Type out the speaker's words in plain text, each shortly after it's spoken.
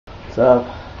What's up?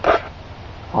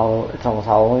 It's almost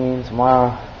Halloween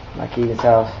tomorrow. My Keegan's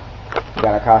house. We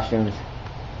got our costumes.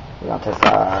 We're gonna test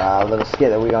our little skit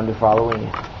that we're gonna do for Halloween.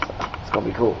 So it's gonna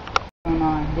be cool.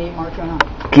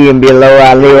 Keegan be a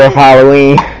low leroy for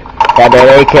Halloween. Got that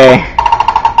AK.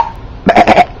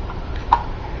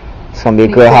 It's gonna be a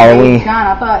good Halloween. China.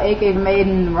 I thought AK was made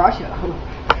in Russia.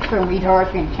 Some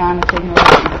retards from China taking over.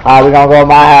 Alright, we're gonna go to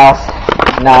my house.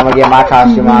 Now I'm gonna get my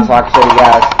costume on so I can show you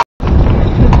guys.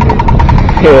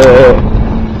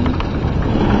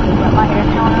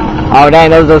 Oh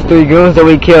dang, those 3 goons that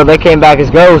we killed, they came back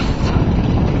as ghosts.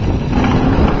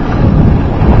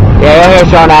 Yeah, your hair's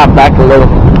showing out back a little.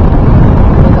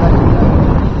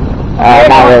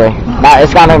 Not really.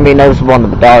 It's not gonna be noticeable in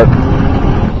the dark.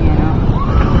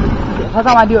 That's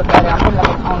how I do it better. I'm putting like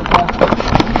a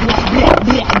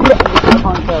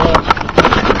ponytail.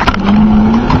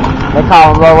 They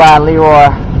call him Low Ride Leroy.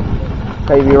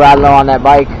 Cause you be riding low on that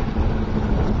bike.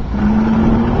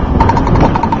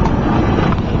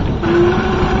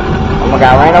 Oh my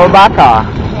god, ran over by a car.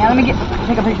 Yeah, let me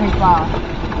take a picture and smile.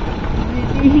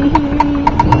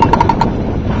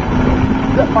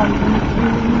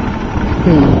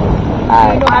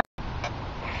 Alright.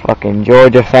 Fucking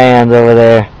Georgia fans over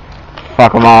there.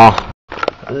 Fuck them all.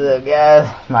 Look guys,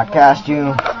 my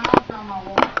costume.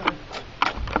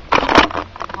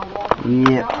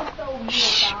 Yep.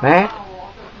 Shh, man.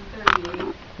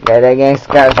 Got that gangster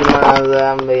costume on. I'm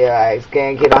gonna be alright.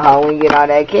 Scaring kid on Halloween, get all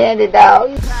that candy,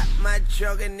 dog. Pop my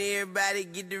truck and everybody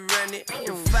get to run it.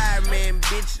 The fireman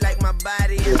bitch like my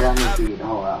body is a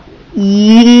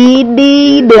Eee,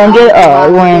 don't get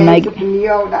it. Wearing like.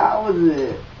 Yo, that was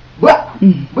it. Blah,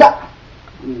 blah.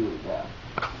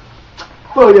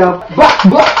 Oh yeah. Blah,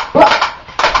 blah, blah.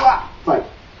 Fight.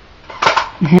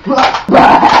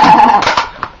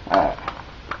 Alright.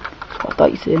 I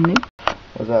thought you said me.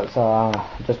 What's up? So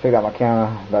just picked up my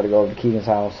camera. About to go over to Keegan's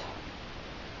house.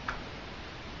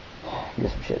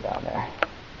 Get some shit down there.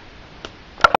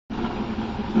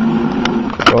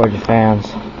 Georgia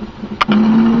fans.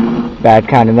 Bad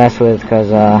kind to mess with because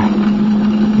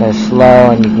they're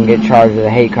slow and you can get charged with a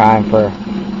hate crime for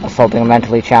assaulting a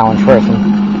mentally challenged person.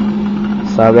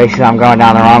 So basically I'm going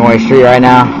down the wrong way street right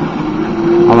now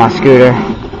on my scooter.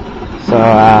 So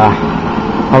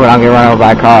hoping I don't get run over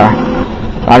by a car.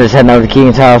 I'm just heading over to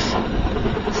Keegan's house.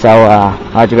 So I'll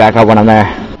let you back up when I'm there.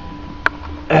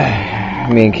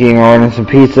 Me and Keegan are ordering some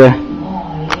pizza.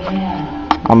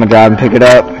 I'm gonna drive and pick it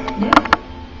up.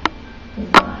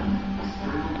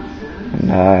 And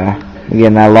we're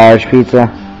getting that large pizza.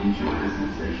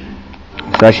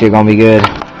 So that shit gonna be good.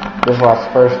 Just watched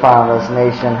the first Final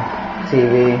Destination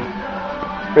TV.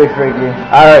 Pretty freaky.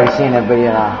 I already seen it, but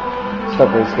you know, still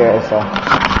pretty scary. So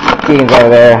Keegan's over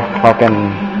there,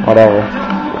 fucking whatever.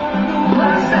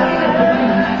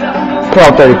 It's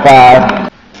 12:35.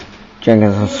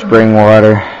 Drinking some spring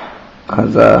water,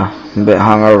 cause I'm a bit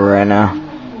hungover right now.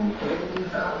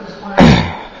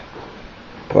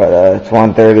 But it's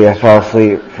 1:30. I fell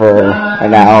asleep for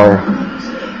an hour.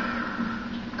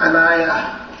 And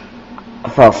I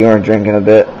fell asleep. We were drinking a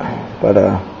bit, but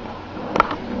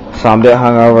so I'm a bit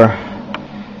hungover.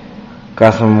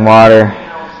 Got some water.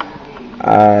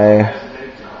 I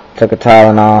took a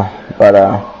Tylenol, but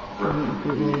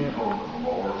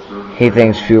he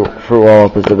thinks fruit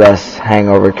roll-up is the best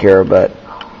hangover cure, but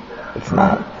it's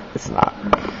not. It's not.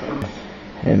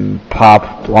 And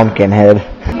pop Lumpkin head.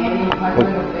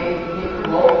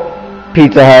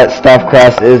 Pizza Hut stuffed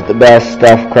crust is the best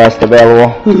stuffed crust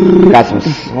available. Got some.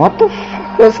 What the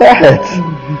fuck was that?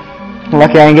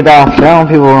 Lucky I didn't get that off film.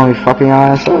 People are gonna be fucking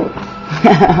on us up.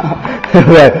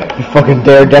 You fucking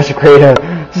dare desecrate a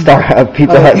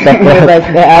Pizza Hut stuffed crust. Like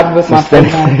the ad with my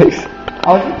sticks. I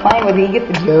was just playing with it. You get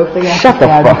the joke. Shut the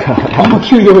fuck up. I'm gonna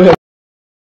kill your head.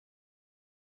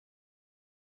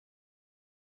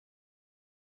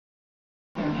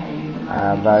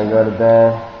 I'm about to go to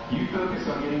bed.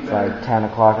 It's like 10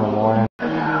 o'clock in the morning.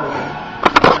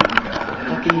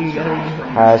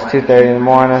 It's 2:30 in the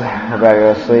morning. We're about to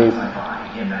go to sleep.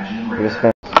 We just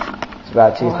finished. It's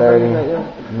about 2:30.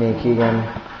 Me and Keegan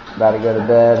about to go to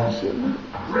bed.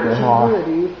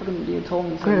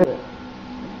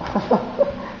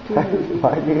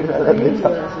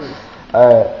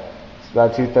 Alright, it's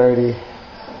about 2:30.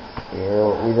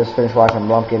 We just finished watching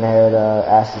Lumpkinhead,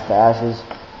 Ashes to Ashes.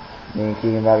 Me and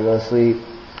Keegan about to go to sleep.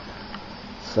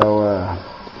 So,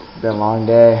 been a long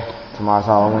day. Tomorrow's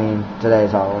Halloween.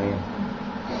 Today's Halloween.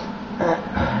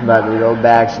 About to go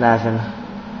bag snatching.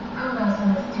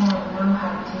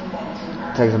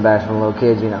 Take some bags from little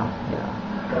kids, you know.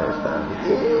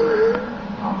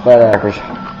 But,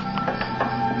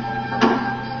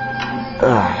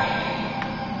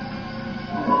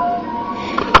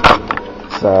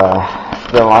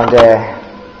 It's been a long day.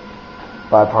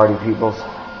 Bye, party peoples.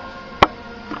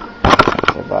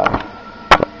 Say bye.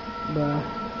 Bye.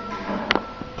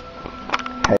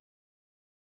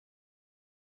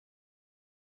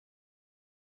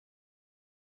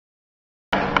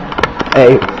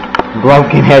 Hey,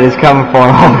 Blumpkin Head is coming for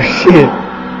him. Oh shit.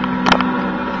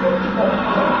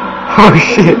 Oh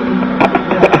shit.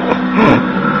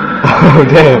 Oh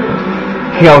damn.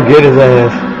 He gonna get his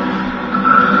ass.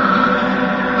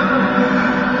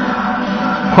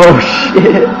 Oh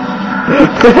shit.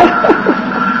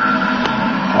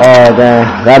 Oh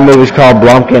damn. That movie's called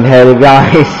Blumpkin Head. If y'all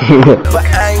ain't seen it. But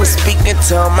I ain't speaking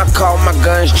to them, I call my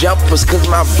guns jumpers, cause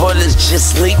my bullets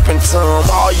just sleeping to them.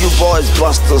 All you boys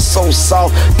busters, so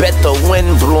soft, bet the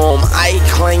wind blew 'em. I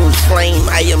claim flame,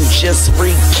 I am just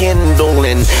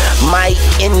rekindling. My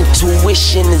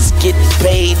intuition is get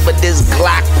paid, but this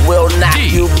Glock will knock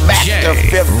you back to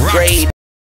 5th grade.